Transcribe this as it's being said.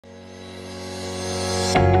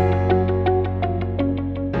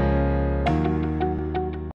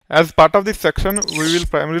As part of this section, we will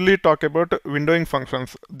primarily talk about windowing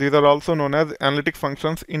functions. These are also known as analytic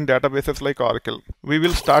functions in databases like Oracle. We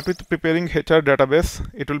will start with preparing HR database.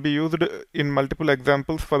 It will be used in multiple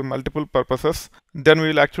examples for multiple purposes. Then we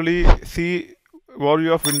will actually see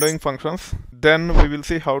overview of windowing functions. Then we will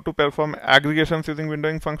see how to perform aggregations using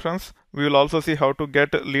windowing functions. We will also see how to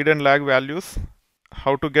get lead and lag values,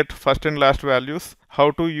 how to get first and last values,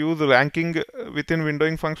 how to use ranking within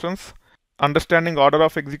windowing functions, understanding order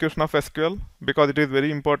of execution of SQL, because it is very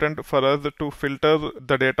important for us to filter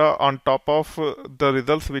the data on top of the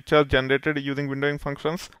results which are generated using windowing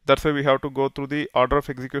functions. That's why we have to go through the order of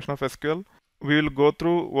execution of SQL. We will go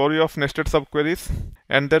through overview of nested subqueries,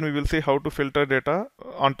 and then we will see how to filter data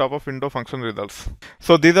on top of window function results.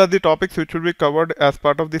 So these are the topics which will be covered as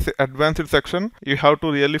part of this advanced section. You have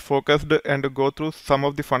to really focus and go through some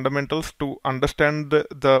of the fundamentals to understand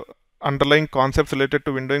the underlying concepts related to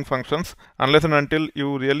windowing functions. Unless and until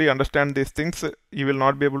you really understand these things, you will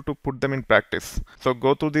not be able to put them in practice. So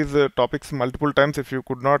go through these topics multiple times if you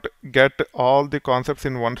could not get all the concepts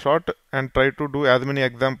in one shot, and try to do as many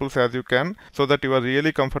examples as you can so that you are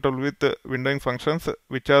really comfortable with windowing functions,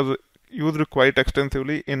 which are used quite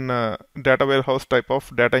extensively in data warehouse type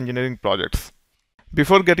of data engineering projects.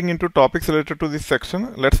 Before getting into topics related to this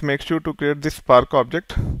section, let's make sure to create this Spark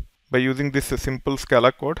object by using this simple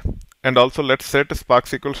Scala code. And also let's set Spark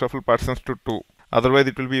SQL shuffle partitions to 2. Otherwise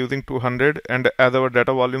it will be using 200, and as our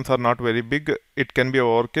data volumes are not very big, it can be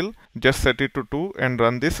overkill. Just set it to 2 and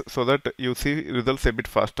run this so that you see results a bit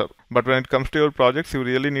faster. But when it comes to your projects, you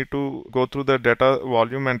really need to go through the data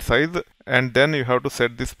volume and size, and then you have to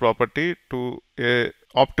set this property to a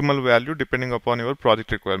optimal value depending upon your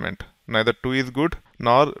project requirement. Neither 2 is good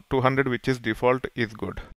nor 200, which is default, is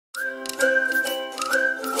good.